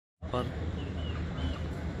पर।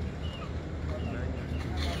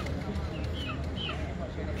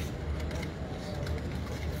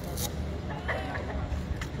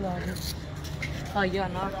 हाँ यार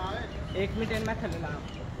ना 1 मिनट में थले ला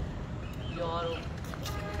यार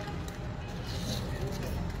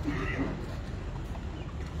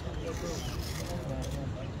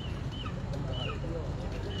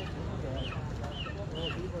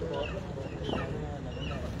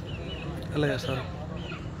अल्लाह यार सर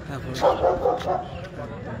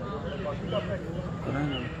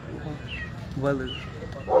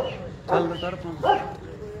चल कर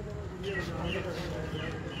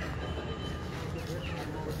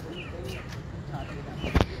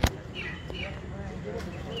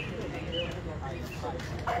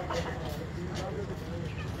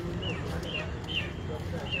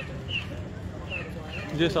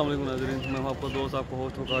जी अस्सलाम वालेकुम नाज़रीन, मैं आपका दोस्त आपको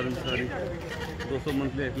होस्ट हूँ कार इंसारी। दोस्तों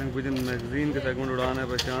मंथली एक पिजन मैगज़ीन के सेगमेंट उड़ान है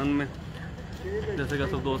पहचान में। जैसे कि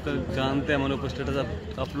सब दोस्त जानते हैं, मैंने ऊपर स्टेटस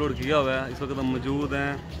अपलोड किया हुआ है। इस वक्त हम मौजूद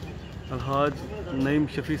हैं अलहाज नईम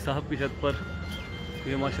शफी साहब की छत पर।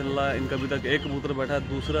 ये माशाल्लाह इनका अभी तक एक कबूतर बैठा है,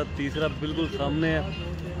 दूसरा तीसरा बिल्कुल सामने है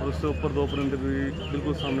और उससे ऊपर 2 परिंदे भी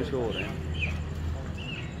बिल्कुल सामने शो हो रहे हैं।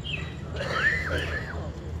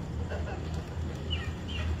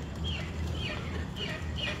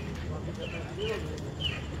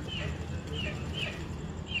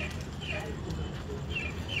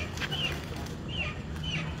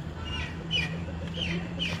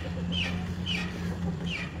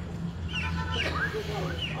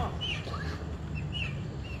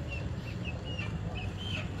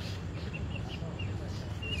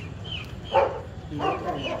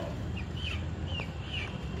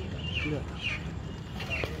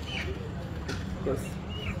 बस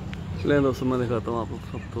ले दोस्तों, मैं दिखाता हूँ आप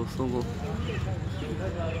सब दोस्तों को।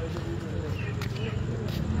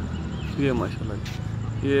 ये माशाल्लाह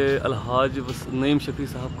ये अलहाज नईम शफी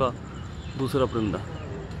साहब का दूसरा परिंदा,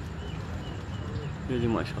 ये जी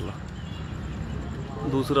माशाल्लाह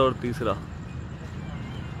दूसरा और तीसरा।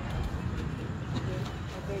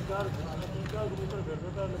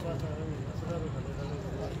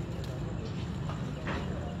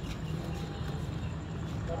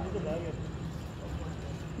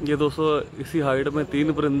 ये दोस्तों इसी हाइट में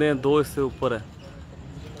 3 परिंदे हैं, 2 इससे ऊपर है।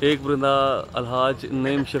 एक परिंदा अलहाज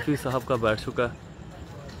नईम शफी साहब का बैठ चुका है।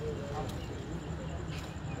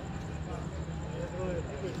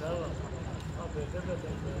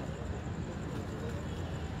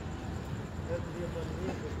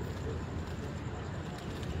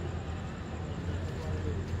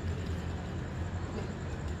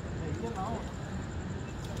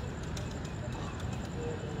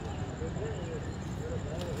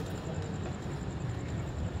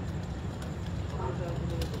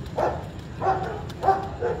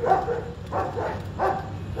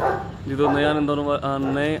 जी तो नए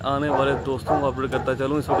आने वाले दोस्तों को अपडेट करता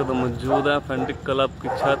चलूँ। इस वक्त मौजूद है फैंटिक क्लब की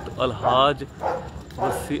छत अलहाज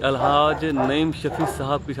नईम शफी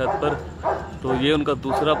साहब की छत पर। तो ये उनका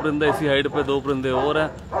दूसरा परिंदा, इसी हाइट पे 2 परिंदे और हैं।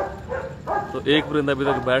 तो एक परिंदा अभी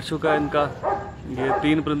तक बैठ चुका है इनका। ये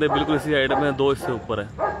 3 परिंदे बिल्कुल इसी हाइट में, 2 इससे ऊपर है।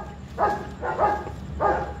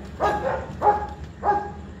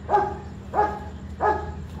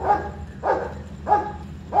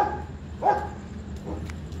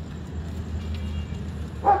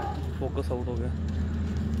 फोकस आउट हो गया।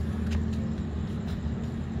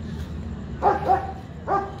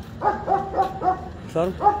 सर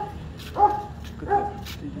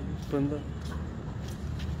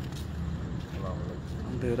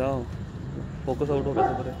दे रहा हूँ, फोकस आउट हो गया।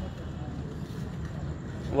 सर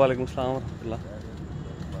वालेकुम अस्सलाम वरहमतुल्लाह।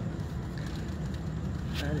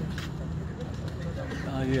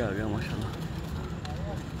 हाँ ये आ गया माशाल्लाह।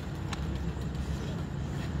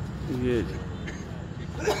 ये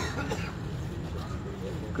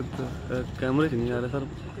कैमरे च नहीं आ रहा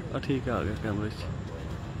सर। ठीक है आ गया कैमरे च।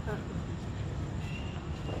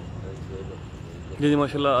 जी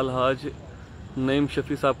माशाल्लाह अलहाज नईम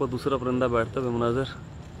शफी साहब का दूसरा परिंदा बैठता हुआ मुनाजर।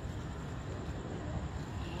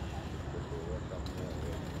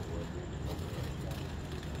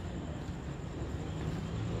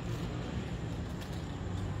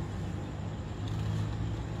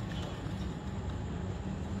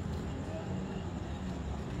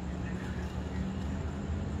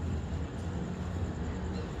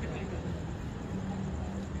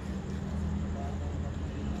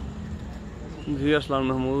 जी अस्सलाम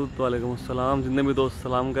महमूद, वालेकुम अस्सलाम। जितने भी दोस्त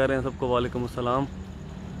सलाम कह रहे हैं सबको वालेकुम अस्सलाम।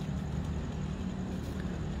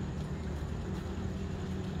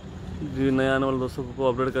 जी नए आने वाले दोस्तों को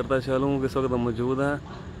अपडेट करता चलूँ। इस वक्त मौजूद हैं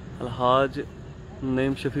अलहाज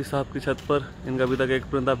नईम शफी साहब की छत पर। इनका अभी तक एक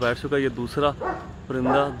परिंदा बैठ चुका है, ये दूसरा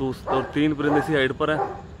परिंदा और 3 परिंदे इसी हाइट पर हैं।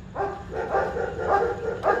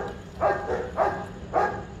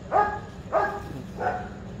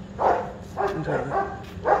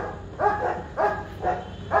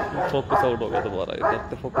 फोकस आउट हो गया दोबारा, ये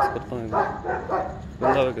करते फोकस करता हूँ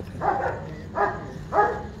परिंदा वे कितने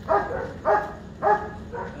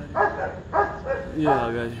ये आ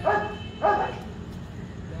गया जी।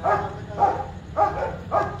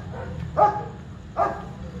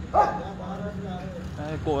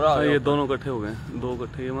 ये दोनों इकट्ठे हो गए, 2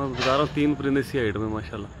 इकट्ठे। ये मैं बता रहा हूँ 3 परिंदे इसी हाइट में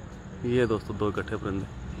माशाल्लाह। ये दोस्तों 2 इकट्ठे परिंदे,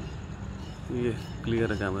 ये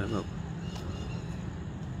क्लियर है कैमरे में।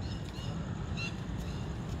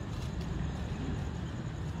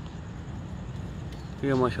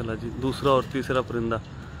 ये माशाल्लाह जी दूसरा और तीसरा परिंदा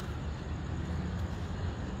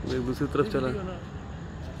एक दूसरी तरफ चला।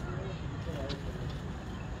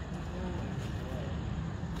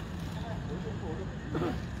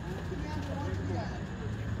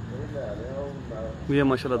 ये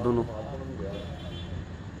माशाल्लाह दोनों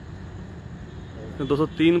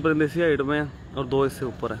 3 परिंदे इसी हाइट में हैं और 2 इससे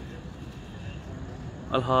ऊपर हैं।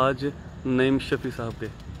 अलहाज नईम शफी साहब के।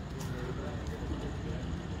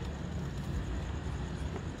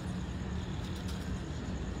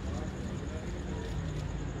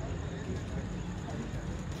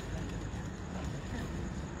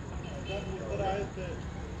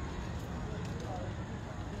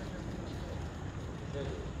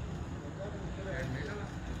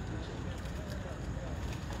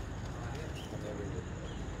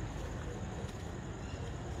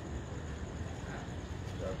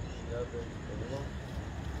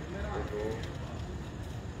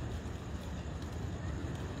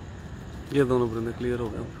 ये दोनों परिंदे क्लियर हो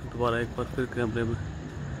गए। दोबारा एक बार फिर कैमरे में।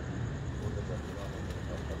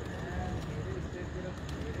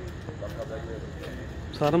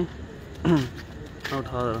 सारम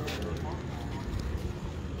उठा रहा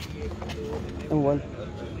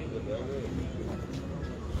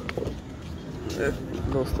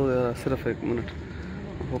दोस्तों यार सिर्फ 1 मिनट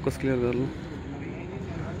फोकस क्लियर कर लूँ।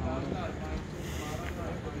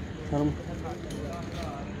 सारम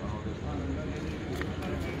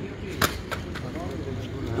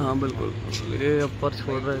हाँ बिल्कुल, ये ऊपर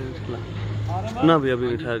छोड़ रहा है ना भी,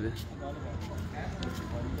 अभी ठहर जाए।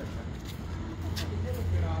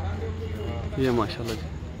 ये माशाल्लाह जी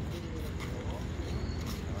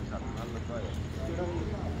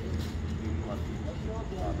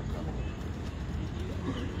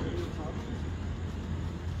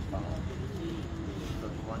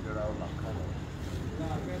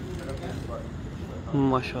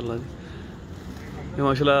माशाल्लाह जी। ये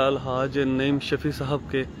माशाल्लाह अलहाज नईम शफी साहब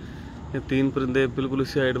के ये 3 परिंदे बिल्कुल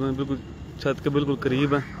इसी हाइट में, बिल्कुल छत के बिल्कुल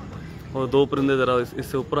करीब हैं और 2 परिंदे ज़रा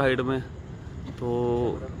इससे ऊपर हाइट में। तो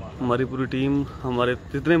हमारी पूरी टीम, हमारे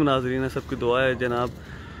जितने भी नाज़रीन हैं, सबकी दुआ है जनाब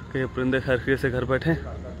कि ये परिंदे खैरियत से घर बैठें।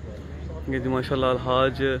 ये जी माशाल्लाह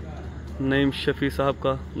अलहाज नईम शफी साहब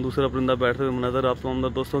का दूसरा परिंदा बैठते हुए नज़र आप तमाम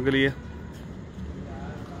दोस्तों के लिए।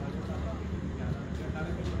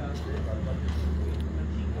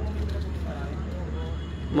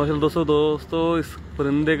 माशाल्लाह दोस्तों इस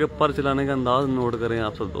परिंदे के पर चलाने का अंदाज नोट करें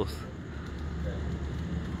आप सब दोस्त,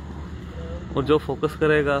 और जो फोकस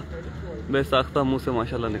करेगा बेसाख्ता मुंह से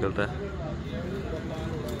माशाल्लाह निकलता है।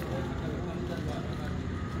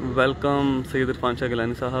 वेलकम सैयद इरफान शाह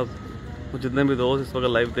गिलानी साहब, जितने भी दोस्त इस वक्त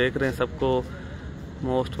लाइव देख रहे हैं सबको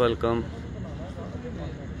मोस्ट वेलकम।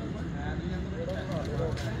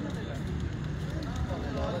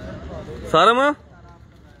 सारम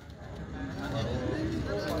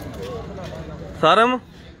सारम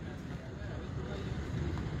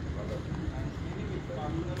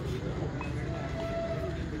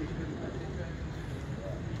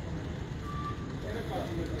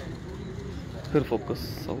फिर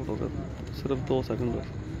फोकस आउट हो गया, सिर्फ 2 सेकंड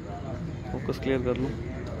फोकस क्लियर कर लूँ।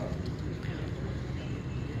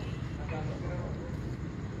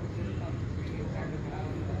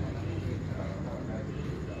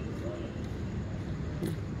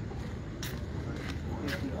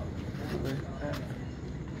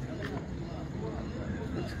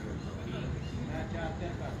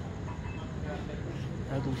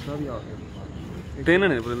 दूसरा भी आ गया, 3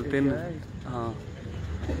 नहीं 3 हाँ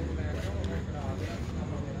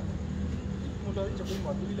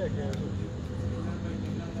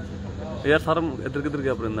यार सारा इधर किधर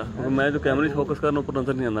गया परिंदा, क्योंकि मैं जो कैमरे से फोकस करना ऊपर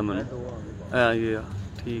नजर नहीं आता मैंने। ये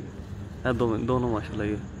ठीक है, दोनों माशाल्लाह।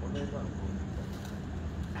 ये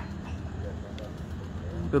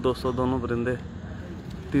दोस्तों दोनों परिंदे,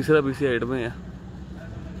 तीसरा भी इसी हाइट में है।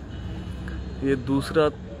 ये दूसरा,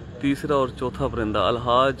 तीसरा और चौथा परिंदा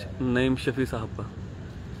अलहाज नईम शफी साहब का।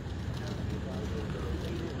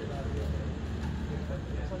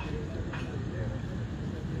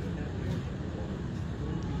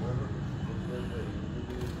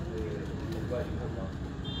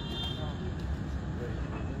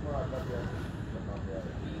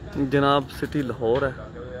 जनाब सिटी लाहौर है।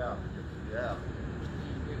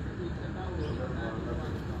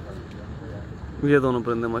 ये दोनों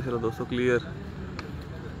परिंदे माशाल्लाह दोस्तों क्लियर।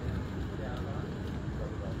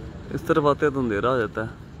 इस तरफ आते हैं तो अंधेरा हो जाता है।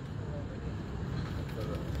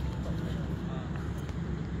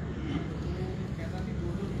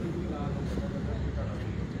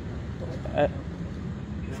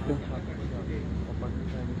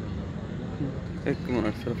 एक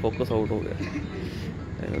मिनट सर, फोकस आउट हो गया।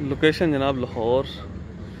 लोकेशन जनाब लाहौर,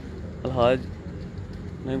 अलहाज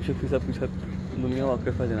नईम शफी साहब की छत, दुनिया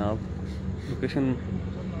वाकिफ़ है जनाब। लोकेशन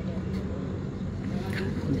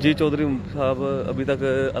जी चौधरी साहब अभी तक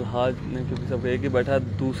अलहाज नईम शफी साहब एक ही बैठा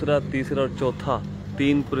है। दूसरा, तीसरा और चौथा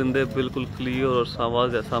 3 परिंदे बिल्कुल क्लियर और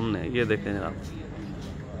आवाज़ है सामने। ये देखें जनाब,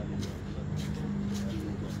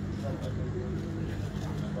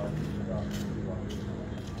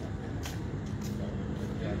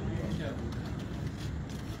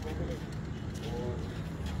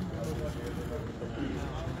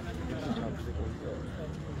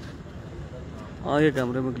 हाँ ये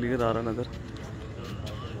कैमरे में क्लियर आ रहा नज़र।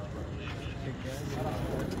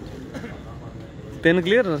 3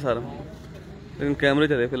 क्लियर है ना सारा, लेकिन कैमरे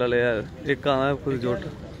चले फिलहाल यार। एक कहाँ है खुद जोट,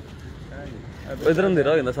 इधर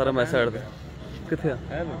अंधेरा हो जाता सारा। मैं साइड पे कितने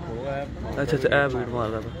अच्छा अच्छा ऐ भीड़ मार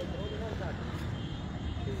रहा था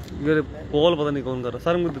मेरे पोल, पता नहीं कौन कर रहा।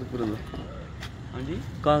 सारा मुझे परिंदा हाँ जी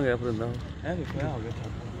कहाँ गया परिंदा?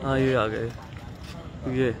 हाँ ये आ गए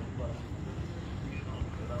ये।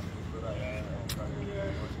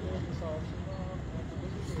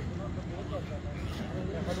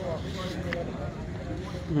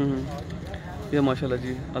 ये माशाल्लाह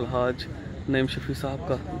जी अलहाज नईम शफी साहब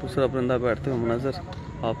का दूसरा परिंदा बैठते हुए मंजर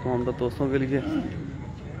आप तमाम दोस्तों के लिए।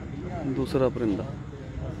 दूसरा परिंदा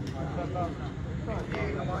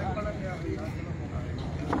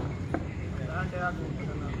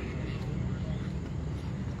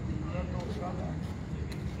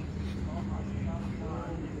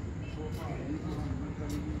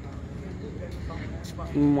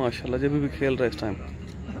माशाल्लाह जब भी खेल रहा है इस टाइम।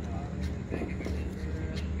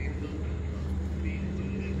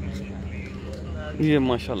 ये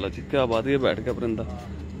माशाल्लाह जी क्या बात है, ये बैठ गया परिंदा।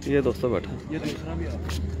 ये दोस्तों बैठा,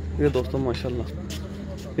 ये दोस्तों माशाल्लाह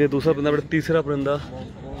ये दूसरा परिंदा बैठा। तीसरा परिंदा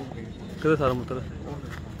किधर सारा मतलब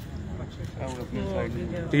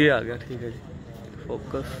ये आ गया। ठीक है जी,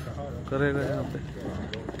 फोकस करेगा यहाँ पे।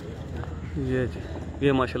 ये जी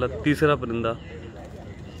ये माशाल्लाह तीसरा परिंदा।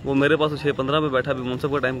 वो मेरे पास 6:15 में बैठा। अभी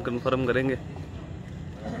मुनसब का टाइम कंफर्म करेंगे।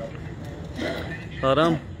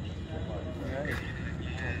 आराम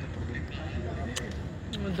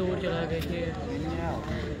दूर चला गया।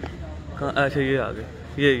 कहाँ? अच्छा ये आ गए,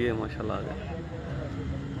 ये माशाल्लाह आ गए।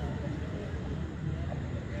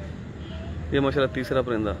 ये माशाल्लाह तीसरा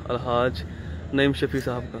परिंदा अलहाज नईम शफी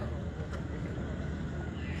साहब का।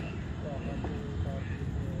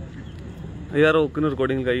 यार वो किन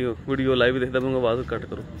रिकॉर्डिंग का ही वीडियो लाइव देखता हूँ, आवाज़ कट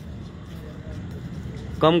करो,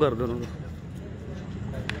 कम कर दो उनको।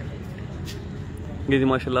 ये जी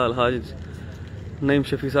माशाल्लाह अलहाज नईम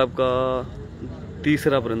शफी साहब का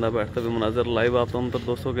तीसरा परिंदा बैठता हुए मुनाजर लाइव आप तमाम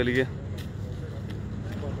दोस्तों के लिए।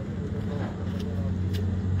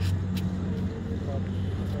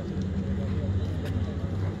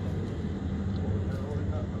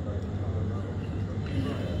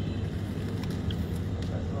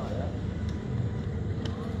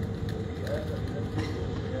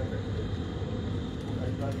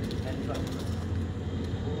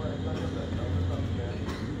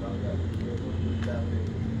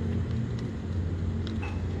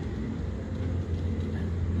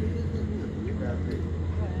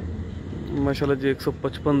 माशाल्लाह जी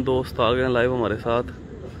 155 दोस्त आ गए हैं लाइव हमारे साथ।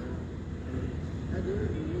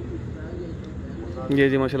 ये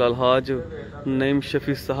जी माशाल्लाह अलहाज नईम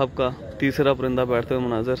शफी साहब का तीसरा परिंदा बैठते हुए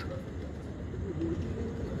मुनाजर।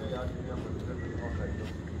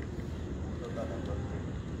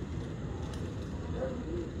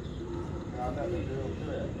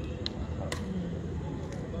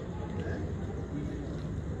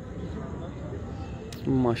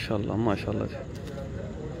 माशाल्लाह माशाल्लाह जी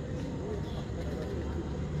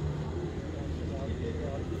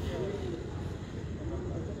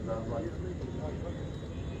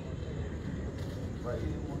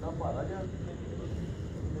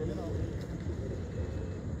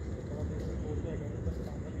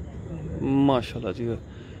माशाल्लाह जी।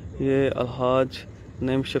 ये अलहाज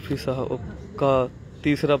नईम शफी साहब का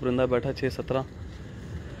तीसरा परिंदा बैठा 6:17।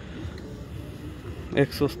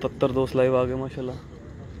 177 दोस्त लाइव आ गए माशाल्लाह।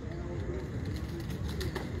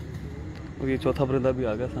 और ये चौथा परिंदा भी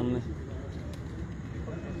आ गया सामने।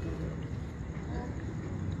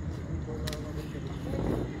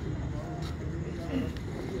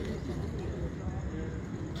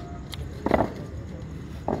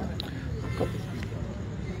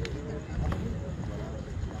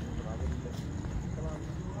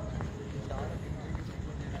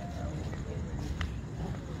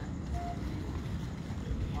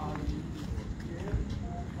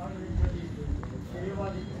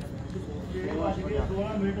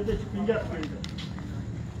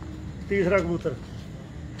 तीसरा कबूतर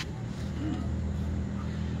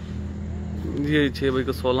ये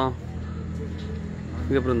 6:16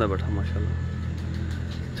 ये परिंदा बैठा माशाल्लाह।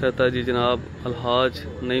 छत है जी जनाब अलहाज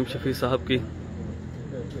नईम शफी साहब की।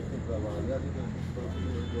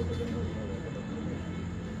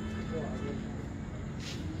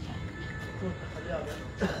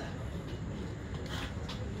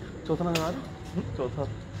 चौथा नजर आ रहा है? चौथा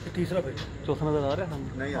तीसरा फिर चौथा नजर आ रहा है?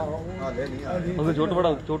 नहीं हाले नहीं नहीं छोट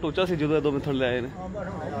बड़ा छोट ऊंचा सी जो दो में थले आए ने।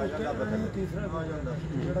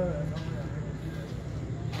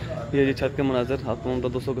 ये जी छत के मनाजर आप तमाम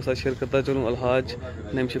दोस्तों के साथ शेयर करता चलूँ अलहाज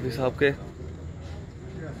नईम शफी साहब के।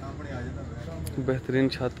 बेहतरीन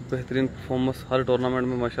छत, बेहतरीन परफॉर्मेंस हर टूर्नामेंट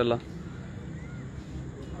में माशाल्लाह।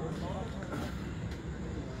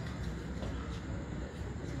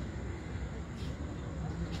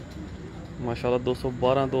 माशाल्लाह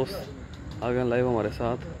 212 दोस्त आ गए लाइव हमारे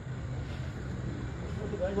साथ।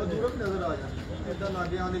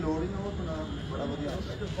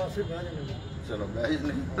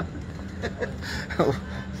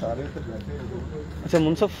 अच्छा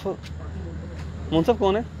मुनसफ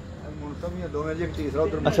कौन है?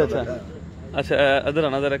 अच्छा अच्छा अच्छा इधर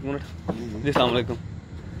आना जरा एक मिनट जी। अस्सलाम वालेकुम।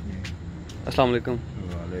 अस्सलाम वालेकुम।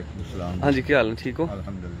 हाँ जी क्या हाल है? ठीक हो?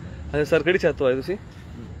 अच्छा सर केड़ी छत तो आए तुसी?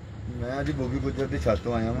 मैं जी बॉबी गुजर दी छत तो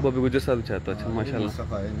आया। बॉबी गुजर साहब दी छत तो। अच्छा माशाल्लाह।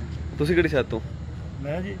 तुसी केड़ी छत तो?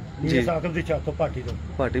 मैं जी मियां साकब दी छत तो पार्टी तो।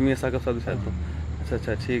 पार्टी मियां साकब साहब दी छत तो। अच्छा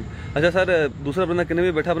अच्छा ठीक। अच्छा सर दूसरा परिंदा कितने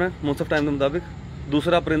बजे बैठा अपने मुनसफ टाइम के मुताबिक?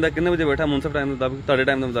 दूसरा परिंदा कितने बजे बैठा मुनसफ टाइम के मुताबिक ताड़े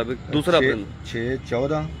टाइम के मुताबिक? दूसरा परिंदा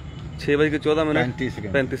 6:14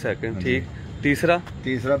 35 सेकंड ठीक।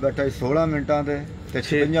 तीसरा बैठा 16 मिनटां ते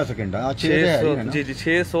 56 सेकंड। जी जी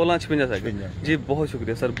 6:16 56 सेकंड जी। बहुत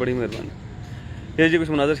शुक्रिया सर, बड़ी मेहरबानी। ये जी कुछ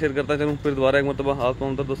मनाजर शेयर करता चलूँ फिर दोबारा एक मरतबा आप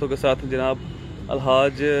तमाम दोस्तों के साथ जनाब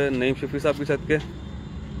अलहाज नईम शफी साहब की छत के।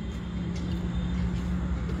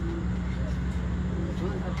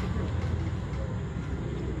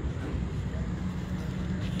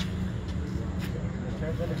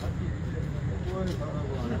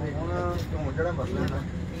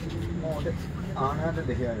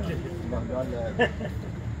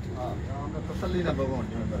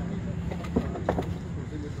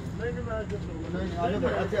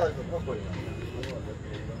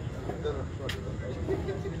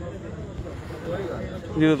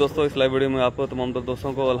 जी तो दोस्तों इस लाइव वीडियो में आपको तमाम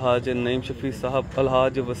दोस्तों को अलहाज नईम शफी साहब,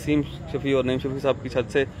 अलहाज वसीम शफी और नईम शफी साहब की छत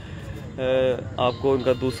से आपको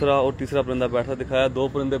इनका दूसरा और तीसरा परिंदा बैठा दिखाया। दो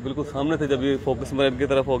परिंदे बिल्कुल सामने थे जब ये फोकस में इनकी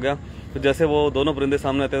तरफ हो गया, तो जैसे वो दोनों परिंदे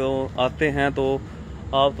सामने आते हैं तो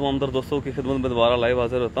आप तमाम दोस्तों की खिदमत में दोबारा लाइव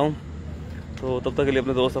हाजिर होता हूँ। तो तब तक के लिए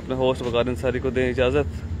अपने दोस्त अपने होस्ट वकार अंसारी को दें इजाज़त।